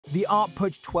The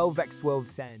Artpuch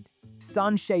 12'x12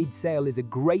 Sun Shade Sail is a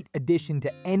great addition to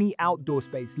any outdoor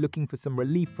space looking for some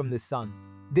relief from the sun.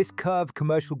 This curved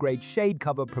commercial-grade shade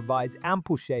cover provides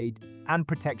ample shade and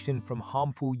protection from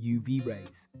harmful UV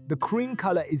rays. The cream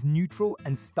color is neutral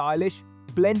and stylish,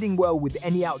 blending well with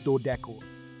any outdoor decor.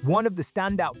 One of the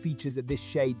standout features of this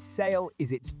shade sail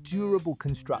is its durable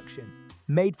construction.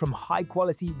 Made from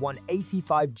high-quality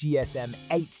 185 GSM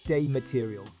HDPE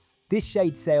material, this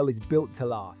shade sail is built to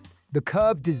last. The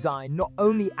curved design not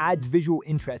only adds visual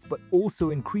interest but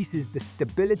also increases the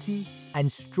stability and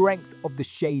strength of the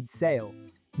shade sail,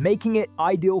 making it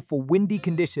ideal for windy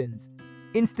conditions.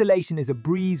 Installation is a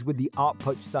breeze with the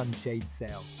Artpuch Sun Shade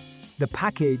Sail. The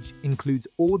package includes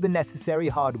all the necessary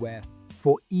hardware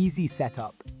for easy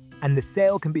setup, and the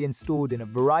sail can be installed in a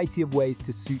variety of ways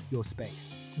to suit your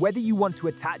space. Whether you want to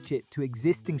attach it to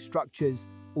existing structures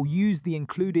or use the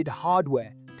included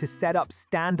hardware to set up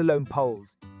standalone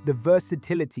poles, the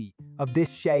versatility of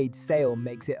this shade sail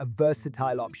makes it a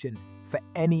versatile option for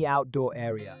any outdoor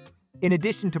area. In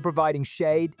addition to providing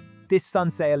shade, this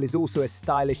sun sail is also a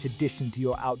stylish addition to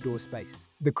your outdoor space.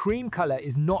 The cream color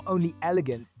is not only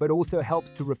elegant but also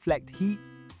helps to reflect heat,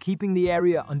 keeping the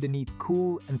area underneath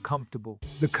cool and comfortable.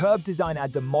 The curved design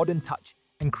adds a modern touch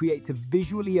and creates a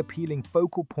visually appealing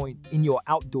focal point in your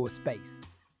outdoor space.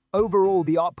 Overall,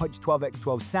 the Artpuch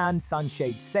 12'x12 Sun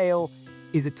Shade Sail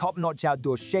is a top-notch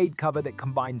outdoor shade cover that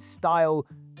combines style,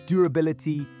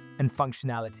 durability, and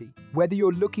functionality. Whether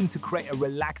you're looking to create a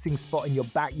relaxing spot in your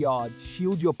backyard,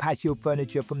 shield your patio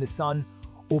furniture from the sun,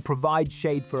 or provide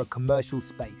shade for a commercial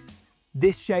space,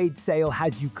 this shade sail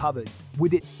has you covered.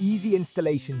 With its easy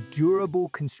installation, durable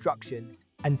construction,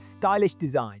 and stylish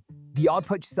design, the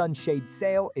Artpuch Sun Shade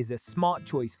Sail is a smart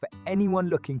choice for anyone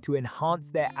looking to enhance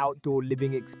their outdoor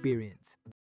living experience.